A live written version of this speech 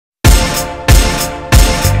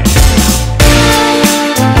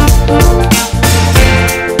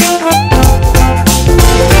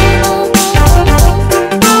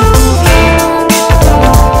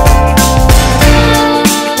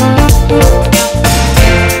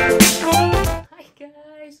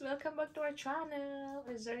welcome back to our channel,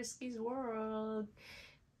 Rizerski's World.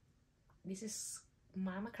 This is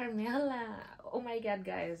Mama Carmela. Oh my god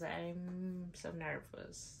guys, I'm so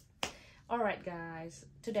nervous. Alright guys,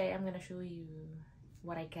 today I'm gonna show you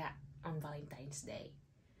what I got on Valentine's Day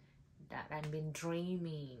that I've been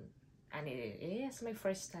dreaming, and it is my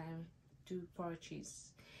first time to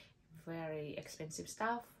purchase very expensive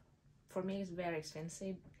stuff. For me, it's very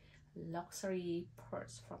expensive luxury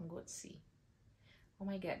purse from Gucci. Oh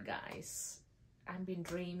my god guys, I've been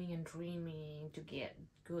dreaming and dreaming to get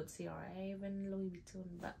Gucci or even Louis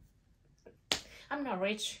Vuitton, but I'm not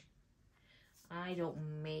rich. I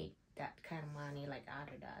don't make that kind of money like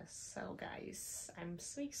other does. So guys, I'm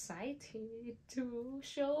so excited to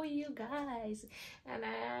show you guys, and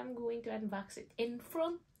I'm going to unbox it in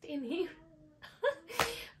here.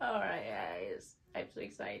 Alright guys, I'm so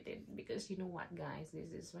excited because you know what guys,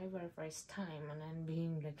 this is my very first time and I'm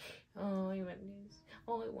being like, oh I want this,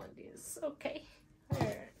 oh I want this. Okay,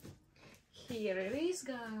 here it is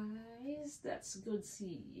guys. That's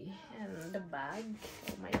Gucci, and the bag,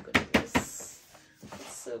 oh my goodness,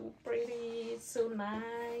 it's so pretty, it's so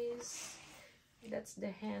nice. That's the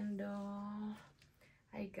handle.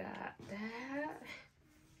 I got that.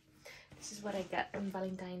 This is what I got on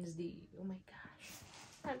Valentine's Day. Oh my gosh,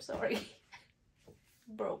 I'm sorry.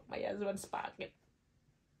 Broke my husband's pocket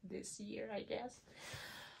this year, I guess,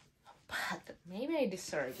 but maybe I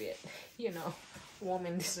deserve it. You know,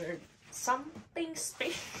 women deserve something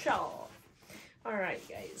special. Alright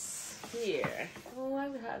guys, here. Oh, I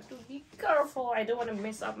will have to be careful. I don't want to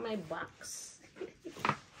mess up my box.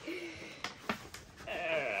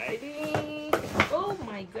 Alrighty. Oh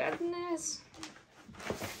my goodness.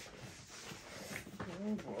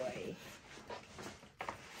 Oh boy.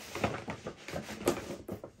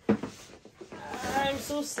 I'm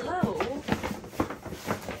so slow.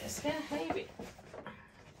 It's kind of heavy.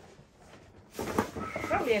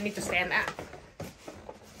 Probably I need to stand up.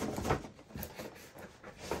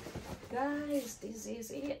 Guys, this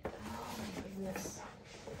is it. Oh my goodness.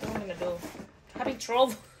 What am I gonna do? Having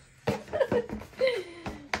trouble.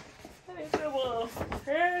 Having trouble.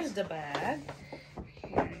 Here's the bag.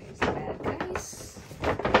 Here's the bag, guys.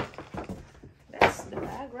 That's the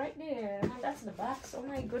bag right there. And that's the box. Oh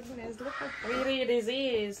my goodness. Look how pretty this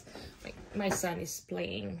is. My son is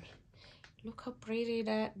playing. Look how pretty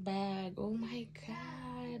that bag. Oh my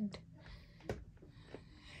god.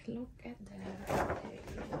 Look at that. Okay.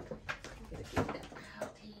 I'm gonna get that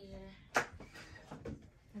out here.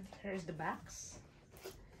 And here's the box.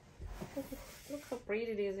 Look how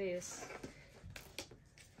pretty this is.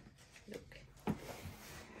 Look.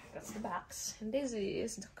 That's the box. And this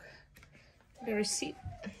is the receipt.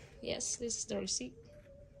 Yes, this is the receipt.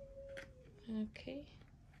 Okay.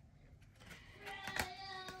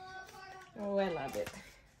 Oh, I love it.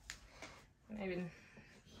 Even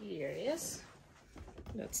here it is.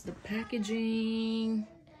 That's the packaging.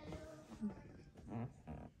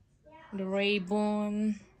 The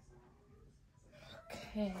ribbon.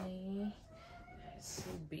 Okay. It's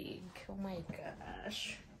so big. Oh my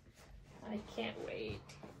gosh. I can't wait.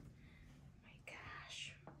 Oh my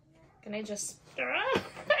gosh. Can I just turn?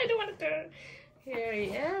 I don't want to turn. Here he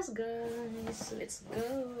is, guys. Let's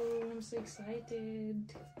go. I'm so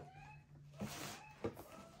excited.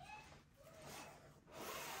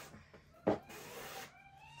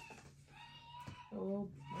 Oh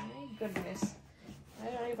my goodness.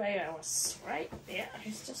 I was right there.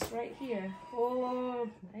 It's just right here. Oh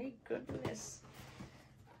my goodness.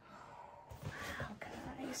 Wow,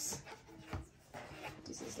 guys.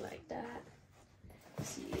 This is like that.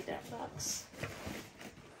 See that box.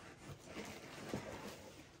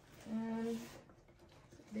 And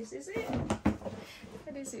this is it.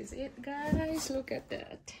 This is it, guys. Look at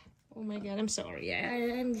that. Oh my god, I'm sorry.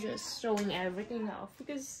 I'm just showing everything off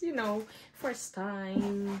because, you know, first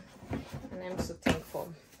time. And I'm so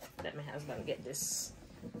thankful that my husband get this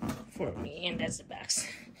for me. And that's the box.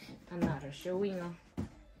 Another showing off.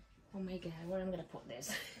 Oh my god, where I'm gonna put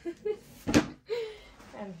this?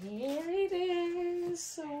 And here it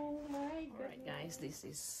is. Oh my god. Alright guys, this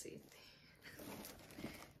is it.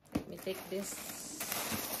 Let me take this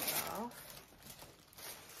off.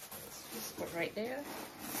 Just put right there.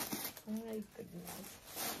 Oh my goodness.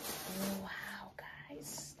 Oh, wow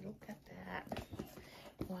guys, look at that.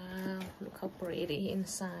 Wow, look how pretty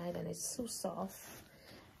inside, and it's so soft.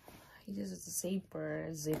 This is the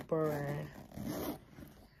zipper.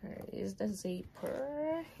 Here is the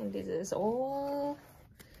zipper, and this is all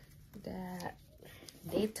the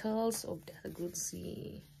details of the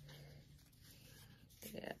Gucci.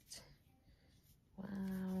 That.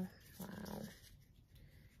 Wow.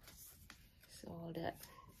 So all that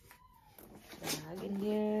bag in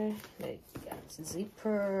there. Like got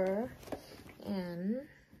zipper, and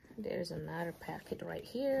there's another packet right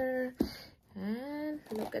here. And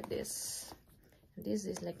look at this. This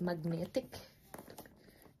is like magnetic,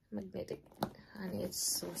 and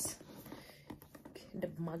it's so, the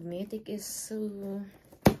magnetic is so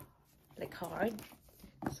like hard.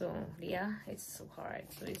 So yeah, it's so hard.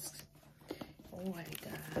 So it's, oh my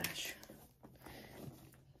gosh.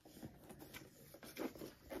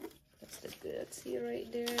 That's the goods here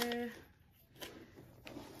right there.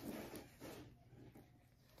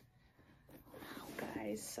 Wow,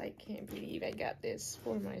 guys, I can't believe I got this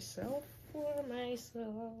for myself. Not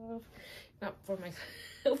for myself.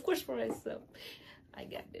 Of course for myself. I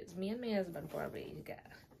got this. Me and my husband probably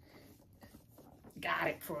got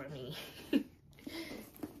it for me.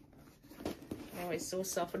 Oh, it's so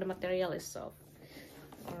soft. The material is soft.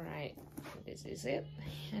 Alright, this is it.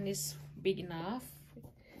 And it's big enough,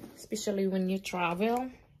 especially when you travel.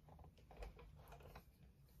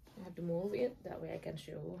 I have to move it, that way I can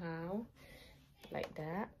show how. Like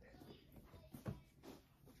that.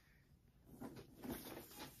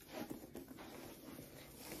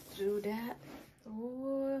 Do that.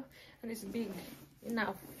 Oh, and it's big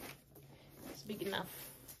enough. It's big enough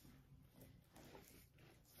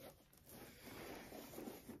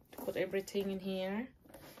to put everything in here.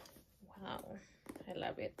 Wow, I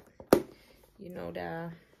love it. You know,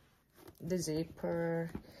 the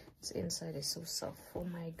zipper is inside is so soft. Oh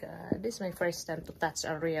my god, this is my first time to touch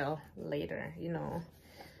a real leather, you know.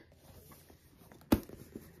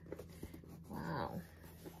 Wow.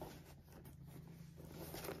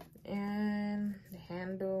 And the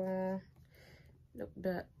handle, look,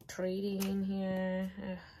 the trading in here,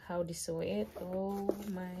 how they sew it. Oh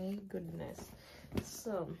my goodness.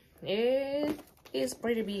 So it is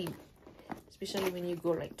pretty big, especially when you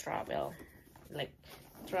go like travel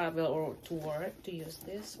or to work, to use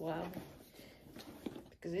this. Wow,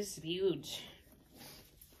 because it's huge.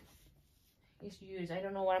 It's huge. I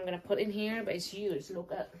don't know what I'm gonna put in here, but it's huge.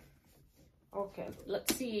 Look at. Okay,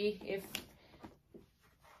 let's see if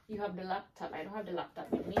you have the laptop. I don't have the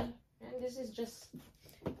laptop with me, and this is just,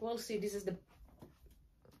 we'll see. This is the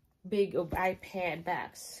big of iPad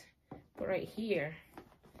bags, but right here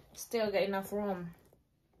still got enough room.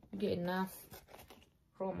 You get enough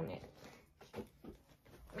room on it.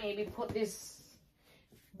 Maybe put this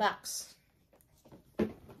box.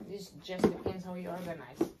 This just depends how you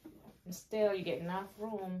organize, and still you get enough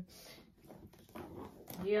room.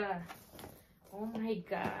 Yeah. Oh my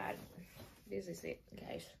god, this is it,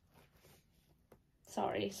 guys.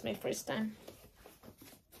 Sorry, it's my first time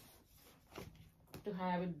to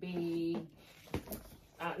have a big,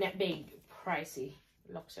 not big, pricey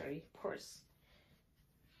luxury purse.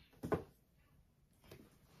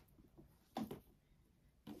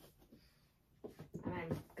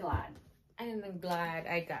 And I'm glad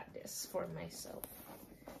I got this for myself.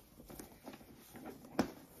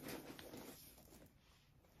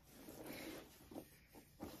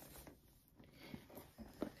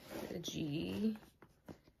 The G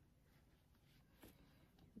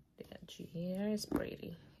here is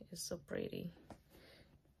pretty. It's so pretty.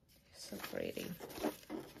 So pretty.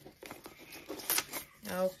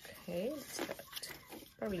 Okay, let's got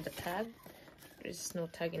probably the tag. There's no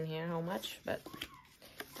tag in here how much, but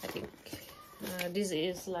I think this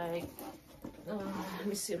is like, let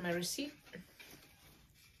me see my receipt.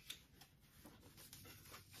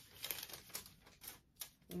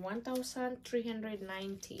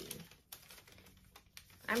 $1,390.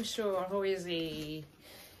 I'm sure who is a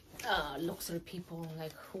luxury people,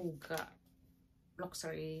 like who got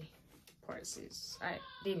luxury purses,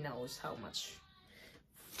 they knows how much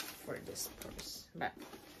for this purse. But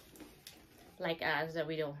like us, that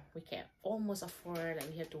we can't almost afford, and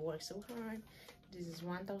we have to work so hard. This is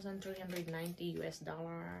 $1,390 US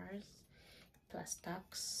dollars plus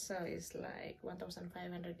tax, so it's like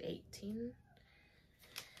 1,518.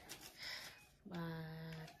 But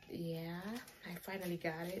yeah, I finally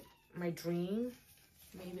got it. My dream.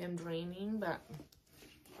 Maybe I'm dreaming, but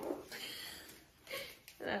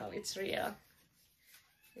no, it's real.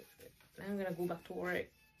 I'm gonna go back to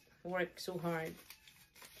work so hard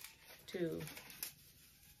to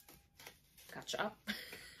catch up.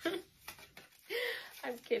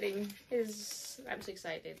 I'm kidding. I'm so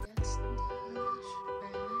excited. That's the bag.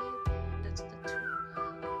 That's the tool.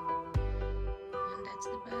 And that's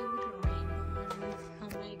the bag with the rainbow. Oh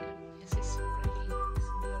my god, this is so pretty. It's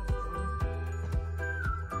beautiful.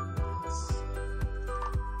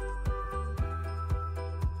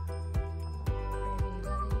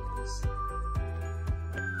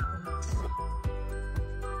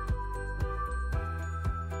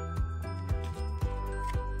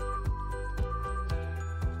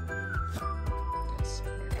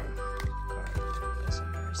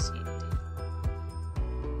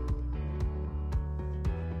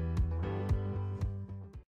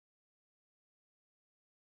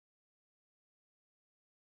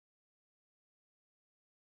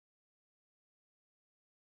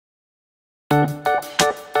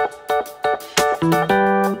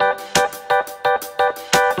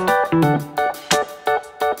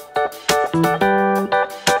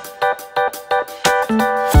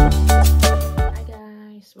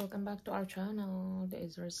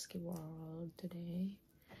 Risky World today.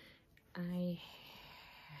 I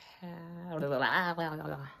have